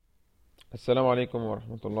السلام عليكم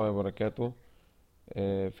ورحمة الله وبركاته.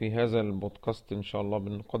 في هذا البودكاست إن شاء الله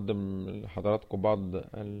بنقدم لحضراتكم بعض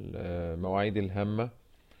المواعيد الهامة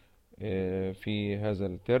في هذا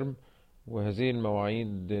الترم. وهذه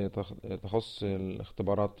المواعيد تخص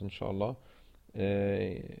الاختبارات إن شاء الله.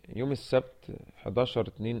 يوم السبت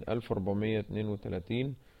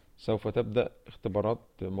 11/2/1432 سوف تبدأ اختبارات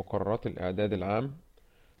مقررات الإعداد العام،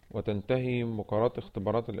 وتنتهي مقررات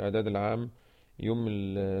اختبارات الإعداد العام يوم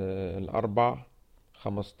الأربع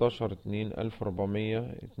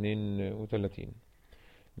 15/2/1432.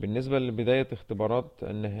 بالنسبة لبداية اختبارات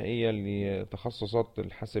النهائية لتخصصات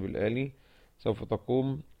الحاسب الآلي سوف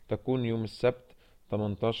تكون يوم السبت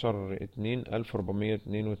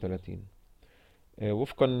 18/2/1432.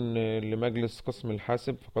 وفقا لمجلس قسم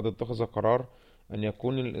الحاسب فقد اتخذ قرار أن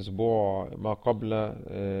يكون الأسبوع ما قبل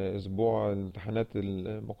أسبوع امتحانات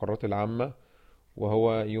المقررات العامة،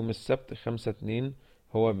 وهو يوم السبت 5/2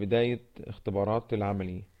 هو بداية اختبارات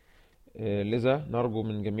العملي. لذا نرجو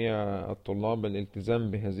من جميع الطلاب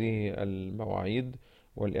الالتزام بهذه المواعيد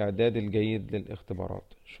والإعداد الجيد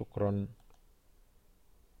للاختبارات. شكرا.